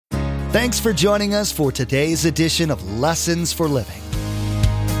Thanks for joining us for today's edition of Lessons for Living.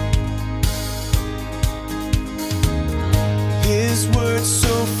 His word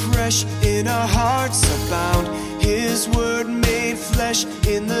so fresh in our hearts abound. His word made flesh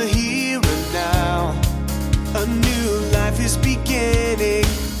in the here and now. A new life is beginning.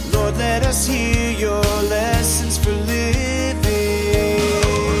 Lord, let us hear your lessons for living.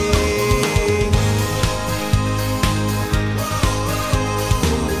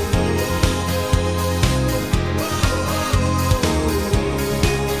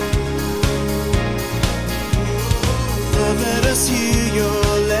 Lord, let us hear your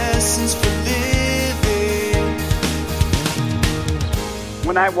lessons for living.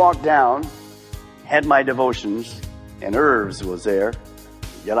 When I walked down, had my devotions, and Irvs was there,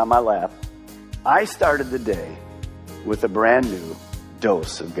 get on my lap, I started the day with a brand new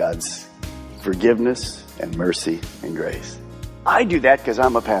dose of God's forgiveness and mercy and grace. I do that because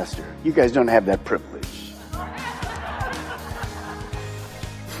I'm a pastor. You guys don't have that privilege.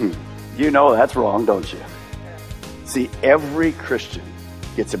 You know that's wrong, don't you? See, every Christian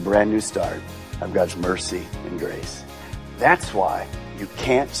gets a brand new start of God's mercy and grace. That's why you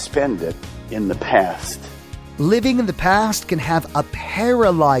can't spend it in the past. Living in the past can have a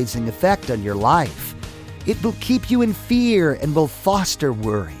paralyzing effect on your life. It will keep you in fear and will foster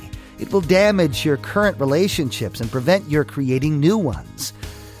worry. It will damage your current relationships and prevent your creating new ones.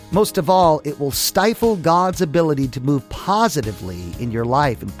 Most of all, it will stifle God's ability to move positively in your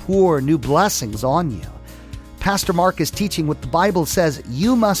life and pour new blessings on you. Pastor Mark is teaching what the Bible says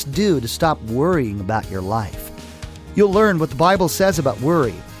you must do to stop worrying about your life. You'll learn what the Bible says about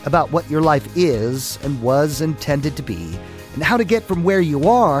worry, about what your life is and was intended to be, and how to get from where you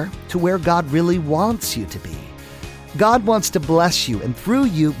are to where God really wants you to be. God wants to bless you and through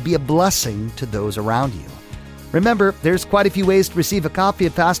you be a blessing to those around you. Remember, there's quite a few ways to receive a copy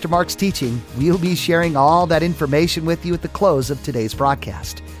of Pastor Mark's teaching. We'll be sharing all that information with you at the close of today's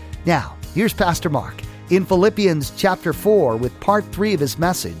broadcast. Now, here's Pastor Mark in Philippians chapter 4 with part 3 of his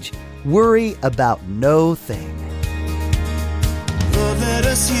message, Worry About No Thing. Lord, let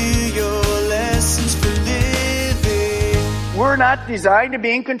us hear your lessons for living. We're not designed to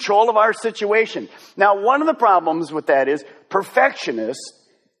be in control of our situation. Now, one of the problems with that is perfectionists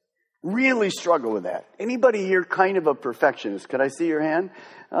really struggle with that. Anybody here kind of a perfectionist? Could I see your hand?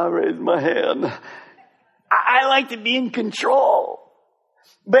 I'll raise my hand. I like to be in control.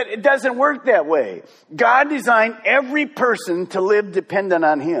 But it doesn't work that way. God designed every person to live dependent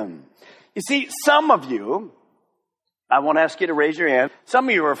on Him. You see, some of you, I won't ask you to raise your hand, some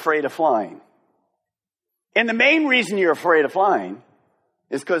of you are afraid of flying. And the main reason you're afraid of flying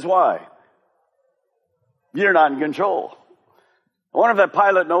is because why? You're not in control. I wonder if that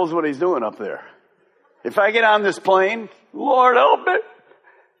pilot knows what he's doing up there. If I get on this plane, Lord help me.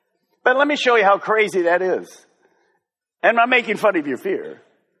 But let me show you how crazy that is. And I'm not making fun of your fear.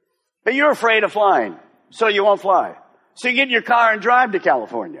 But you're afraid of flying, so you won't fly. So you get in your car and drive to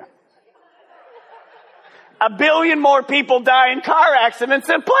California. 1 billion more people die in car accidents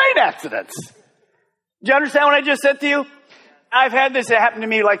than plane accidents. Do you understand what I just said to you? I've had this happen to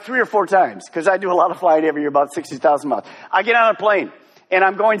me like 3 or 4 times because I do a lot of flying every year, about 60,000 miles. I get on a plane and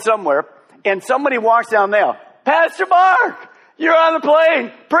I'm going somewhere and somebody walks down the aisle. Pastor Mark, you're on the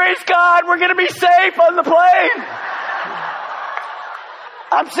plane. Praise God, we're going to be safe on the plane.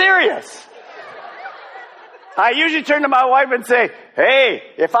 I'm serious. I usually turn to my wife and say, hey,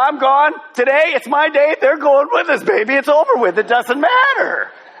 if I'm gone today, it's my day. They're going with us, baby. It's over with. It doesn't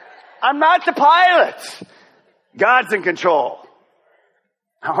matter. I'm not the pilot. God's in control.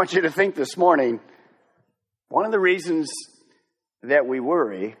 I want you to think this morning, one of the reasons that we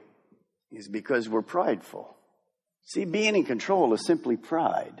worry is because we're prideful. See, being in control is simply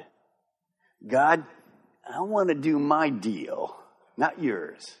pride. God, I want to do my deal, not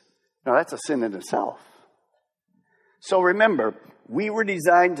yours. No, that's a sin in itself. So remember, we were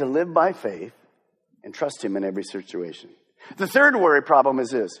designed to live by faith and trust Him in every situation. The third worry problem is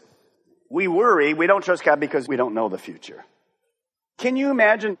this. We worry, we don't trust God because we don't know the future. Can you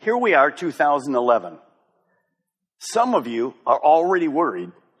imagine? Here we are, 2011. Some of you are already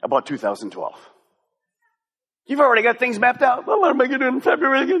worried about 2012. You've already got things mapped out. Well, what am I going to do in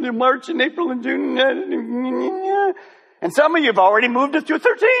February? I'm going to do March and April and June. And some of you have already moved to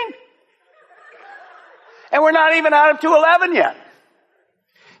 2013. And we're not even out of 2011 yet.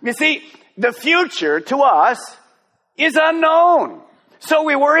 You see, the future to us is unknown. So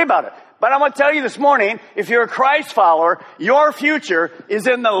we worry about it. But I'm going to tell you this morning, if you're a Christ follower, your future is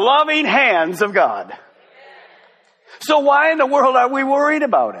in the loving hands of God. So why in the world are we worried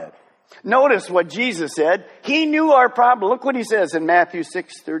about it? Notice what Jesus said. He knew our problem. Look what he says in Matthew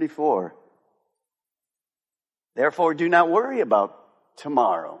 6:34. Therefore, do not worry about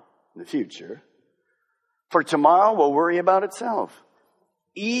tomorrow, the future, for tomorrow will worry about itself.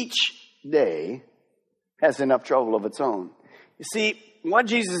 Each day has enough trouble of its own. You see, what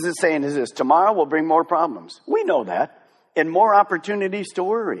Jesus is saying is this: tomorrow will bring more problems. We know that, and more opportunities to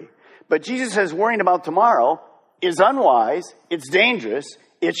worry. But Jesus says worrying about tomorrow is unwise, it's dangerous,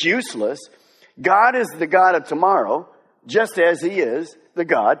 it's useless. God is the God of tomorrow, just as he is the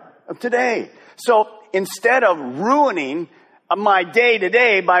God of today. So instead of ruining my day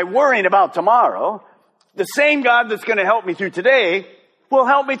today by worrying about tomorrow, the same God that's going to help me through today will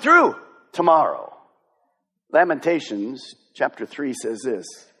help me through tomorrow. Lamentations chapter 3 says this: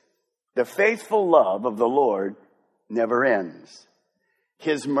 the faithful love of the Lord never ends.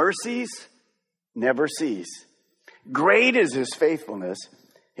 His mercies never cease. Great is his faithfulness.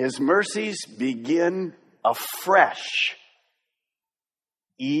 His mercies begin afresh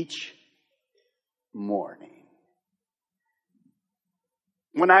each morning.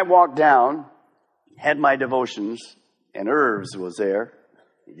 When I walked down, had my devotions, and Irvs was there,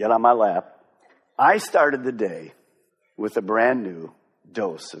 get on my lap, I started the day with a brand new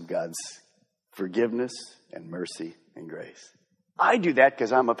dose of God's forgiveness and mercy and grace. I do that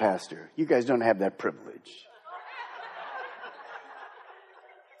because I'm a pastor. You guys don't have that privilege.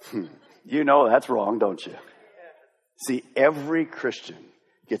 You know that's wrong, don't you? See, every Christian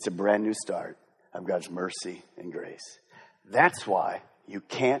gets a brand new start of God's mercy and grace. That's why you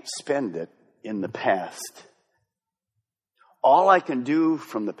can't spend it in the past. All I can do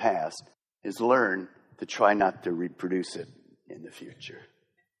from the past is learn to try not to reproduce it in the future.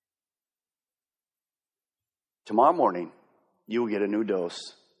 Tomorrow morning, you will get a new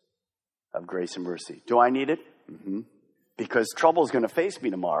dose of grace and mercy. Do I need it? Mm-hmm. Because trouble is going to face me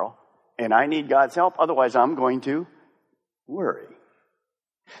tomorrow, and I need God's help. Otherwise, I'm going to worry.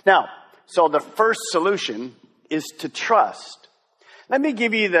 Now, so the first solution is to trust. Let me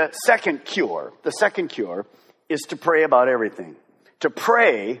give you the second cure. The second cure is to pray about everything. To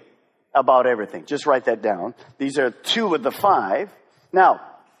pray about everything. Just write that down. These are 2 of the 5. Now,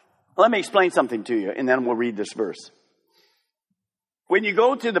 let me explain something to you, and then we'll read this verse. When you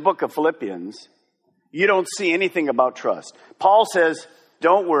go to the book of Philippians, you don't see anything about trust. Paul says,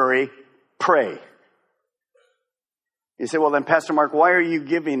 don't worry, pray. You say, well then, Pastor Mark, why are you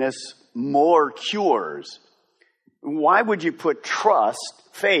giving us more cures? Why would you put trust,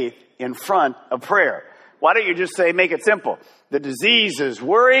 faith, in front of prayer? Why don't you just say, make it simple? The disease is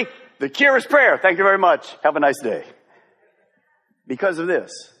worry, the cure is prayer. Thank you very much. Have a nice day. Because of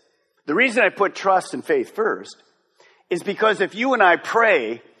this. The reason I put trust and faith first is because if you and I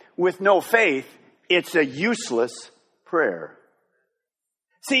pray with no faith, it's a useless prayer.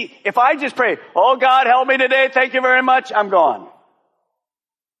 See, if I just pray, oh God, help me today, thank you very much, I'm gone.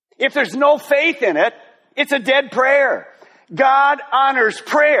 If there's no faith in it, it's a dead prayer. God honors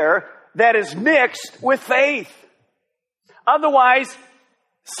prayer that is mixed with faith. Otherwise,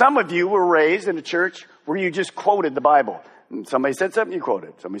 some of you were raised in a church where you just quoted the Bible. Somebody said something, you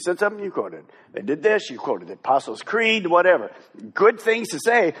quoted. Somebody said something, you quoted. They did this, you quoted the Apostles' Creed, whatever. Good things to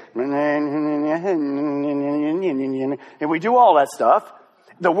say. And we do all that stuff.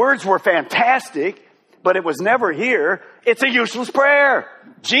 The words were fantastic, but it was never here. It's a useless prayer.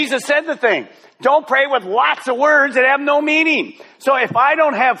 Jesus said the thing. Don't pray with lots of words that have no meaning. So if I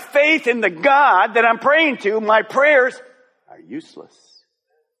don't have faith in the God that I'm praying to, my prayers are useless.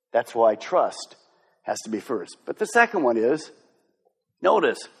 That's why trust has to be first. But the second one is,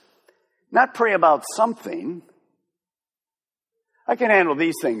 notice, not pray about something. I can handle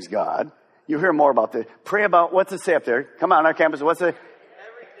these things, God. You'll hear more about this. Pray about, what's it say up there? Come on, our campus, what's it?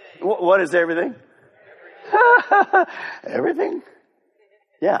 Everything. What is everything? Everything?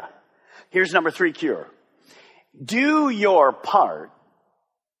 Yeah. Here's number 3 cure. Do your part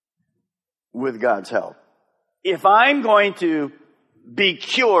with God's help. If I'm going to be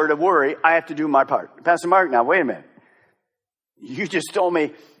cured of worry, I have to do my part. Pastor Mark, now wait a minute. You just told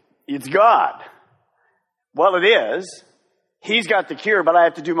me it's God. Well, it is. He's got the cure, but I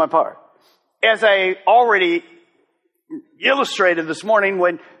have to do my part. As I already illustrated this morning,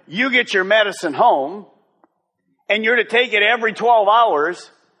 when you get your medicine home and you're to take it every 12 hours,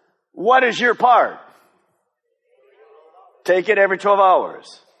 what is your part? Take it every 12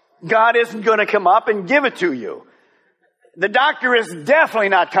 hours. God isn't going to come up and give it to you. The doctor is definitely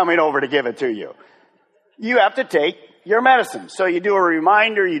not coming over to give it to you. You have to take your medicine. So you do a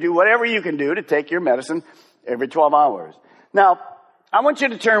reminder, you do whatever you can do to take your medicine every 12 hours. Now, I want you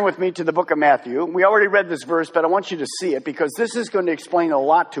to turn with me to the book of Matthew. We already read this verse, but I want you to see it because this is going to explain a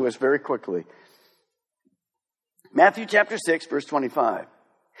lot to us very quickly. Matthew chapter 6, verse 25.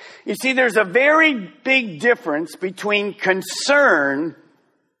 You see, there's a very big difference between concern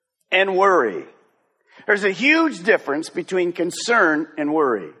and worry. There's a huge difference between concern and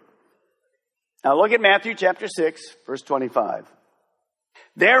worry. Now look at Matthew chapter 6, verse 25.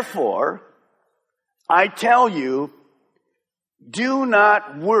 Therefore, I tell you, do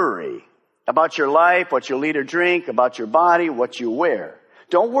not worry about your life, what you'll eat or drink, about your body, what you wear.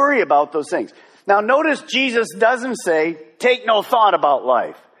 Don't worry about those things. Now notice Jesus doesn't say, take no thought about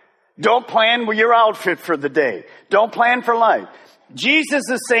life. Don't plan your outfit for the day. Don't plan for life. Jesus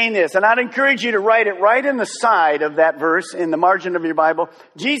is saying this, and I'd encourage you to write it right in the side of that verse in the margin of your Bible.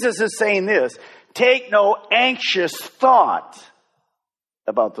 Jesus is saying this, take no anxious thought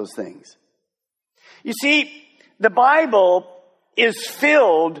about those things. You see, the Bible is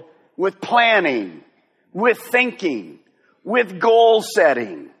filled with planning, with thinking, with goal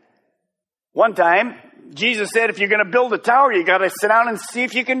setting. One time, Jesus said, if you're going to build a tower, you got to sit down and see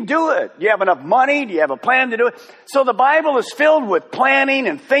if you can do it. Do you have enough money? Do you have a plan to do it? So the Bible is filled with planning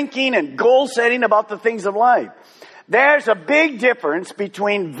and thinking and goal setting about the things of life. There's a big difference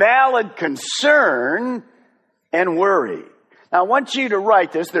between valid concern and worry. Now, I want you to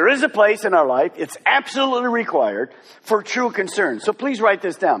write this. There is a place in our life, it's absolutely required for true concern. So please write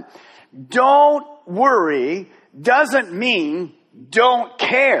this down. Don't worry doesn't mean don't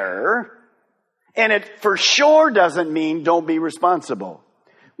care. And it for sure doesn't mean don't be responsible.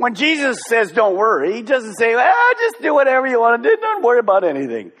 When Jesus says don't worry, he doesn't say, just do whatever you want to do. Don't worry about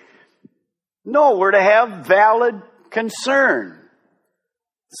anything. No, we're to have valid concern.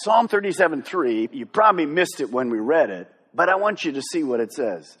 Psalm 37:3, you probably missed it when we read it, but I want you to see what it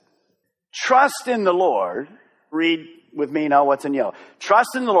says. Trust in the Lord. Read with me now what's in yellow.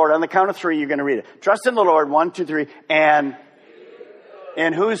 Trust in the Lord. On the count of three, you're going to read it. Trust in the Lord. 1, 2, 3. And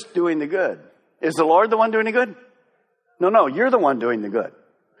who's doing the good? Is the Lord the one doing the good? No, you're the one doing the good.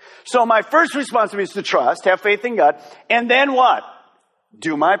 So my first responsibility is to trust, have faith in God, and then what?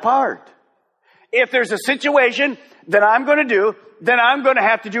 Do my part. If there's a situation that I'm going to do, then I'm going to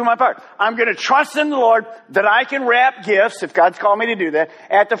have to do my part. I'm going to trust in the Lord that I can wrap gifts, if God's called me to do that,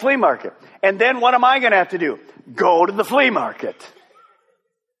 at the flea market. And then what am I going to have to do? Go to the flea market.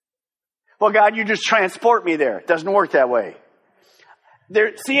 Well, God, you just transport me there. It doesn't work that way.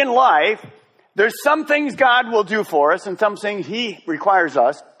 See, in life, there's some things God will do for us and some things He requires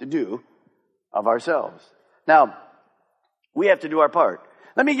us to do of ourselves. Now, we have to do our part.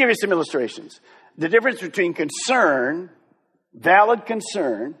 Let me give you some illustrations. The difference between concern, valid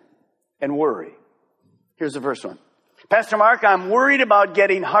concern, and worry. Here's the first one. Pastor Mark, I'm worried about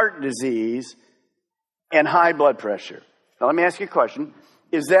getting heart disease and high blood pressure. Now, let me ask you a question.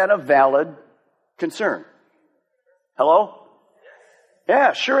 Is that a valid concern? Hello?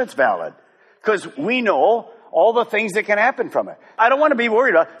 Yeah, sure it's valid. Because we know all the things that can happen from it. I don't want to be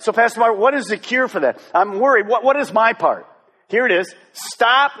worried about it. So, Pastor Mark, what is the cure for that? I'm worried. What is my part? Here it is.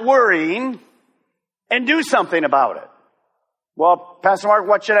 Stop worrying and do something about it. Well, Pastor Mark,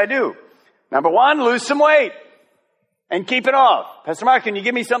 what should I do? Number one, lose some weight and keep it off. Pastor Mark, can you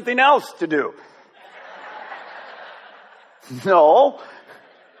give me something else to do? No.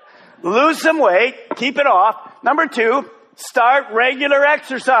 Lose some weight, keep it off. Number two, start regular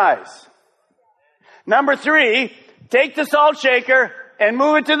exercise. Number three, take the salt shaker and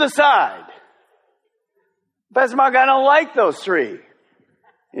move it to the side. Pastor Mark, I don't like those three.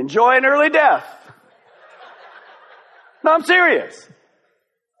 Enjoy an early death. No, I'm serious.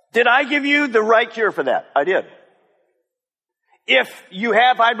 Did I give you the right cure for that? I did. If you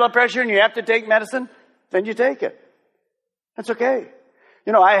have high blood pressure and you have to take medicine, then you take it. That's okay.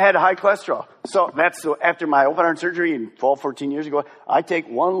 You know, I had high cholesterol. So after my open heart surgery 12, 14 years ago, I take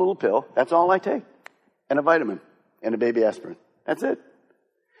one little pill. That's all I take. And a vitamin and a baby aspirin. That's it.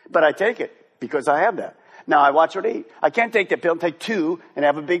 But I take it because I have that. Now I watch what I eat. I can't take that pill and take 2 and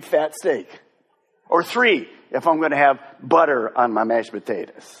have a big fat steak. Or 3 if I'm going to have butter on my mashed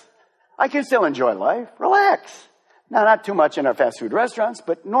potatoes. I can still enjoy life. Relax. Now, not too much in our fast food restaurants,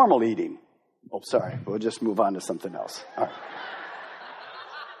 but normal eating. Oh, sorry. We'll just move on to something else. All right.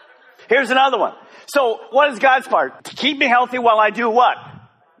 Here's another one. So what is God's part? To keep me healthy while I do what?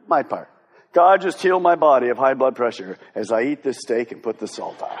 My part. God, just heal my body of high blood pressure as I eat this steak and put the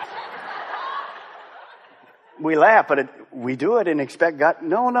salt on it. We laugh, but we do it and expect God.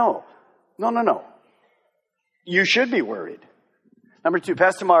 No. You should be worried. Number 2,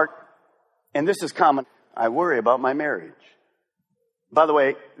 Pastor Mark, and this is common, I worry about my marriage. By the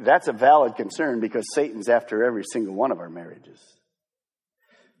way, that's a valid concern because Satan's after every single one of our marriages.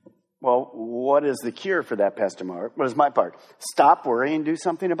 Well, what is the cure for that, Pastor Mark? What is my part? Stop worrying and do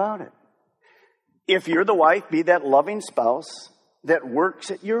something about it. If you're the wife, be that loving spouse that works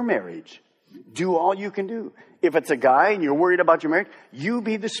at your marriage. Do all you can do. If it's a guy and you're worried about your marriage, you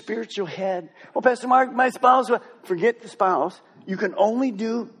be the spiritual head. Well, Pastor Mark, my spouse, forget the spouse. You can only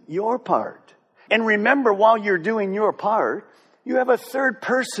do your part. And remember, while you're doing your part, you have a third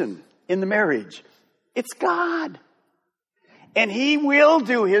person in the marriage. It's God. And He will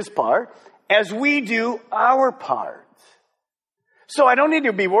do His part as we do our part. So I don't need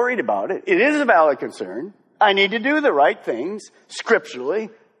to be worried about it. It is a valid concern. I need to do the right things scripturally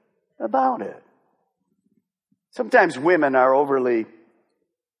about it. Sometimes women are overly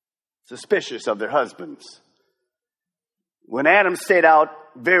suspicious of their husbands. When Adam stayed out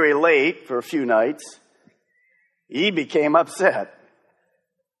very late for a few nights, Eve became upset.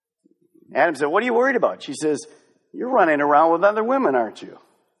 Adam said, "What are you worried about?" She says, "You're running around with other women, aren't you?"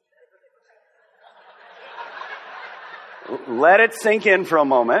 Let it sink in for a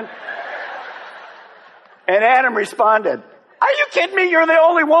moment. And Adam responded, "Are you kidding me? You're the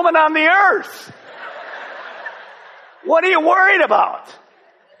only woman on the earth. What are you worried about?"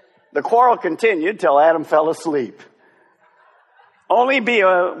 The quarrel continued till Adam fell asleep, only be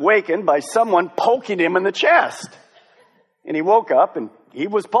awakened by someone poking him in the chest. And he woke up and he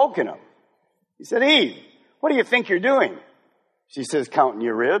was poking him. He said, "Eve, what do you think you're doing?" She says, "Counting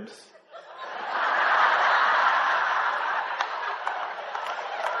your ribs."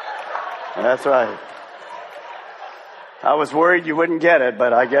 That's right. I was worried you wouldn't get it,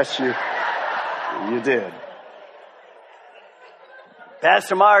 but I guess you did.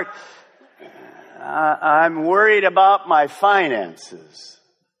 Pastor Mark, I'm worried about my finances.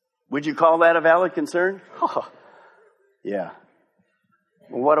 Would you call that a valid concern? Oh, yeah.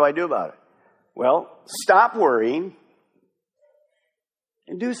 Well, what do I do about it? Well, stop worrying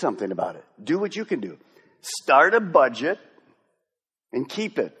and do something about it. Do what you can do. Start a budget and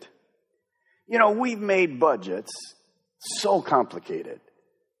keep it. You know, we've made budgets so complicated.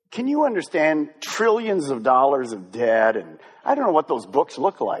 Can you understand trillions of dollars of debt? And I don't know what those books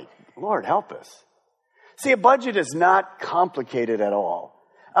look like. Lord, help us. See, a budget is not complicated at all.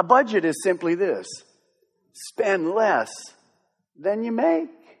 A budget is simply this: spend less than you make.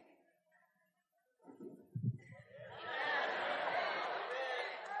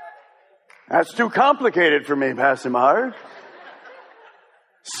 That's too complicated for me, Pastor Mark.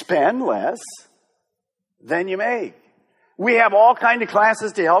 Spend less than you make. We have all kinds of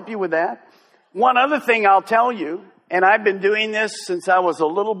classes to help you with that. One other thing I'll tell you, and I've been doing this since I was a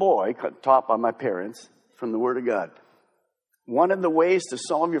little boy, taught by my parents from the Word of God. One of the ways to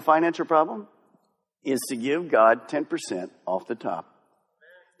solve your financial problem is to give God 10% off the top.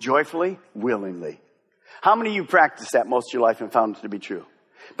 Joyfully, willingly. How many of you practiced that most of your life and found it to be true?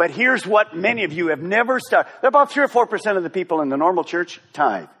 But here's what many of you have never started. There are about 3 or 4% of the people in the normal church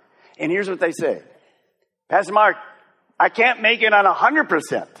tithe. And here's what they say: Pastor Mark, I can't make it on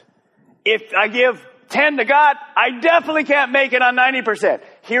 100%. If I give 10 to God, I definitely can't make it on 90%.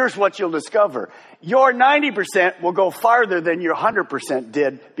 Here's what you'll discover. Your 90% will go farther than your 100%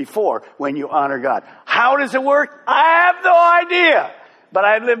 did before when you honor God. How does it work? I have no idea. But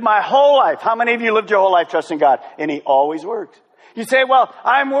I've lived my whole life. How many of you lived your whole life trusting God? And He always works. You say, well,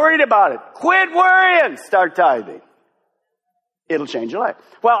 I'm worried about it. Quit worrying. Start tithing. It'll change your life.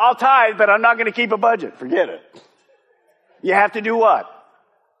 Well, I'll tithe, but I'm not going to keep a budget. Forget it. You have to do what?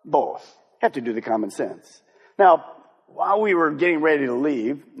 Both. You have to do the common sense. Now, while we were getting ready to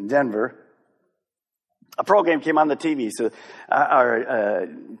leave in Denver, a program came on the TV. So our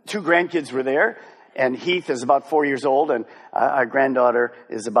 2 grandkids were there, and Heath is about 4 years old, and our granddaughter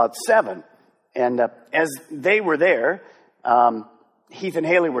is about 7. And as they were there, Heath and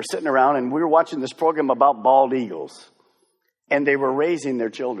Haley were sitting around, and we were watching this program about bald eagles. And they were raising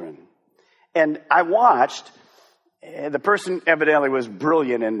their children. And I watched. The person evidently was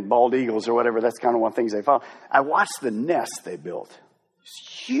brilliant in bald eagles or whatever. That's kind of one of the things they found. I watched the nest they built.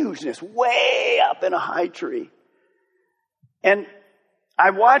 This huge nest way up in a high tree. And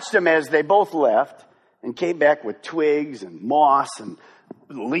I watched them as they both left and came back with twigs and moss and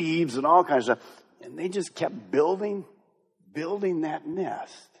leaves and all kinds of stuff. And they just kept building that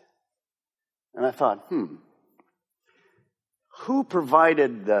nest. And I thought, who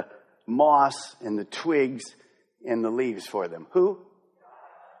provided the moss and the twigs and the leaves for them? Who?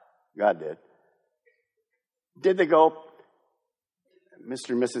 God did. Did they go,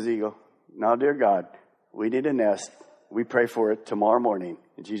 Mr. and Mrs. Eagle, now, dear God, we need a nest. We pray for it tomorrow morning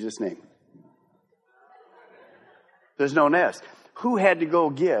in Jesus' name. There's no nest. Who had to go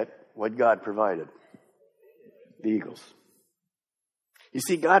get what God provided? The eagles. You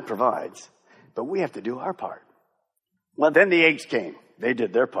see, God provides, but we have to do our part. Well, then the eggs came. They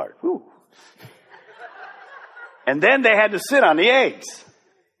did their part. Whew. And then they had to sit on the eggs.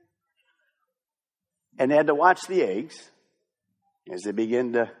 And they had to watch the eggs as they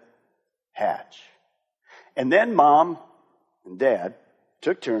begin to hatch. And then Mom and Dad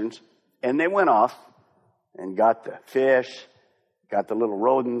took turns, and they went off and got the fish, got the little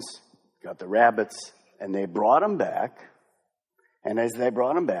rodents, got the rabbits, and they brought them back. And as they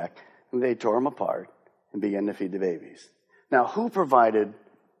brought them back, they tore them apart and began to feed the babies. Now, who provided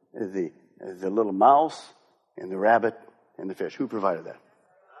the little mouse and the rabbit and the fish? Who provided that?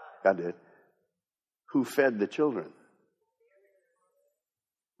 God did. Who fed the children?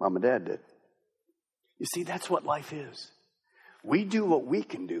 Mom and Dad did. You see, that's what life is. We do what we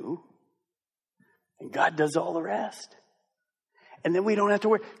can do, and God does all the rest. And then we don't have to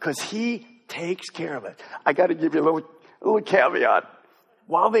worry, because He takes care of it. I got to give you a little caveat.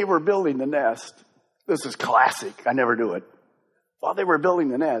 While they were building the nest, this is classic, I never do it. While they were building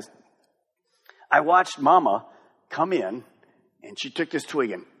the nest, I watched Mama come in, and she took this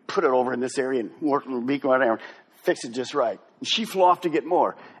twig and put it over in this area and work on the beak right there, fix it just right. And she flew off to get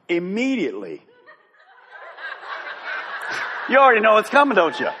more. Immediately. You already know it's coming,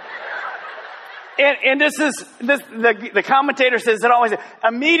 don't you? And the commentator says it always,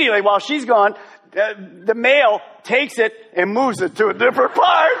 immediately while she's gone, the male takes it and moves it to a different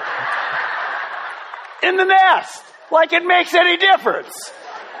part in the nest. Like it makes any difference.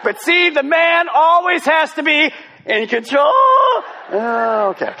 But see, the man always has to be in control.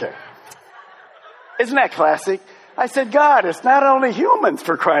 Oh, okay. Isn't that classic? I said, God, it's not only humans,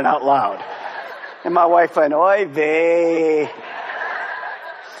 for crying out loud. And my wife went, oy vey.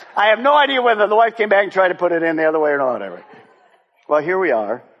 I have no idea whether the wife came back and tried to put it in the other way or not. Whatever. Well, here we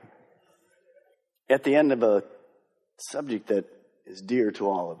are at the end of a subject that is dear to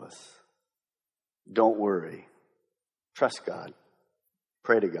all of us. Don't worry. Trust God.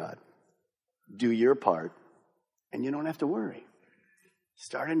 Pray to God. Do your part, and you don't have to worry.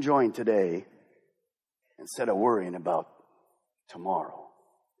 Start enjoying today instead of worrying about tomorrow.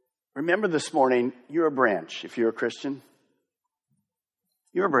 Remember this morning, you're a branch. If you're a Christian,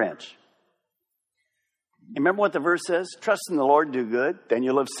 you're a branch. Remember what the verse says? Trust in the Lord, do good. Then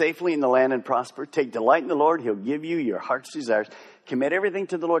you'll live safely in the land and prosper. Take delight in the Lord. He'll give you your heart's desires. Commit everything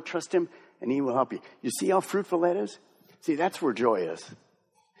to the Lord. Trust Him, and He will help you. You see how fruitful that is? See, that's where joy is.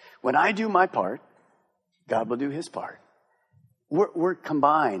 When I do my part, God will do His part. We're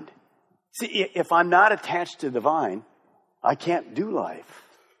combined. See, if I'm not attached to the vine, I can't do life.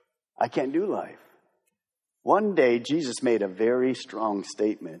 I can't do life. One day, Jesus made a very strong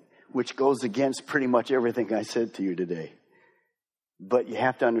statement, which goes against pretty much everything I said to you today. But you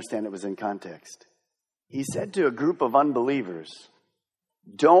have to understand it was in context. He said to a group of unbelievers,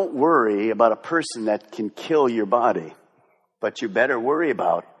 don't worry about a person that can kill your body, but you better worry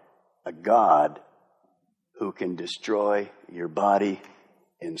about a God who can destroy your body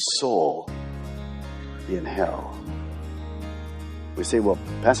and soul in hell. We say, well,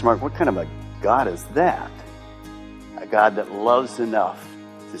 Pastor Mark, what kind of a God is that? A God that loves enough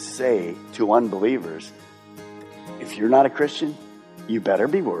to say to unbelievers, if you're not a Christian, you better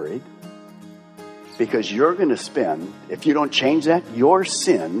be worried, because you're going to spend, if you don't change that, your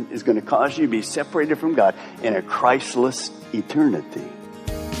sin is going to cause you to be separated from God in a Christless eternity.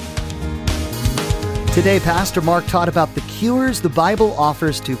 Today, Pastor Mark taught about the cures the Bible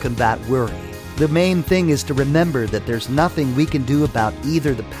offers to combat worry. The main thing is to remember that there's nothing we can do about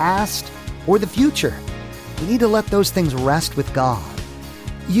either the past or the future. We need to let those things rest with God.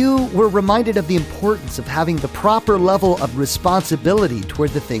 You were reminded of the importance of having the proper level of responsibility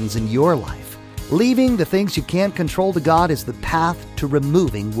toward the things in your life. Leaving the things you can't control to God is the path to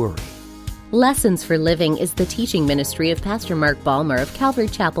removing worry. Lessons for Living is the teaching ministry of Pastor Mark Balmer of Calvary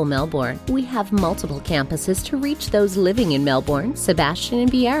Chapel, Melbourne. We have multiple campuses to reach those living in Melbourne, Sebastian,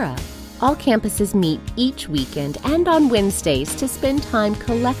 and Viera. All campuses meet each weekend and on Wednesdays to spend time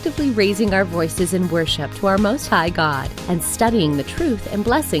collectively raising our voices in worship to our Most High God and studying the truth and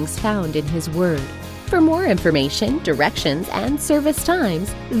blessings found in His Word. For more information, directions, and service times,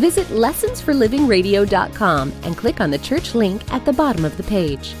 visit lessonsforlivingradio.com and click on the church link at the bottom of the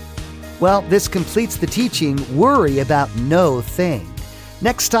page. Well, this completes the teaching, Worry About No Thing.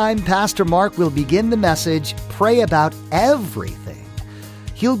 Next time, Pastor Mark will begin the message, Pray About Everything.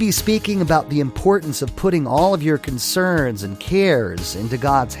 He'll be speaking about the importance of putting all of your concerns and cares into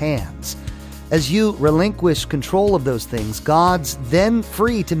God's hands. As you relinquish control of those things, God's then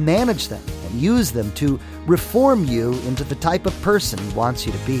free to manage them and use them to reform you into the type of person He wants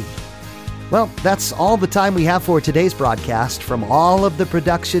you to be. Well, that's all the time we have for today's broadcast. From all of the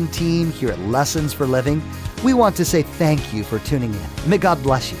production team here at Lessons for Living, we want to say thank you for tuning in. May God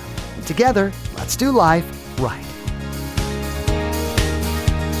bless you. And together, let's do life right.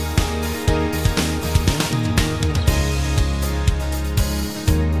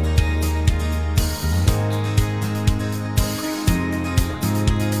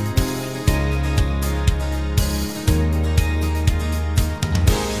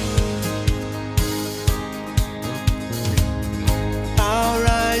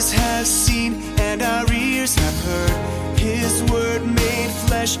 Have seen and our ears have heard His word made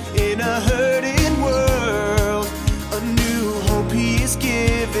flesh in a hurting world. A new hope He is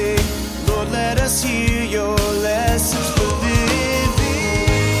giving.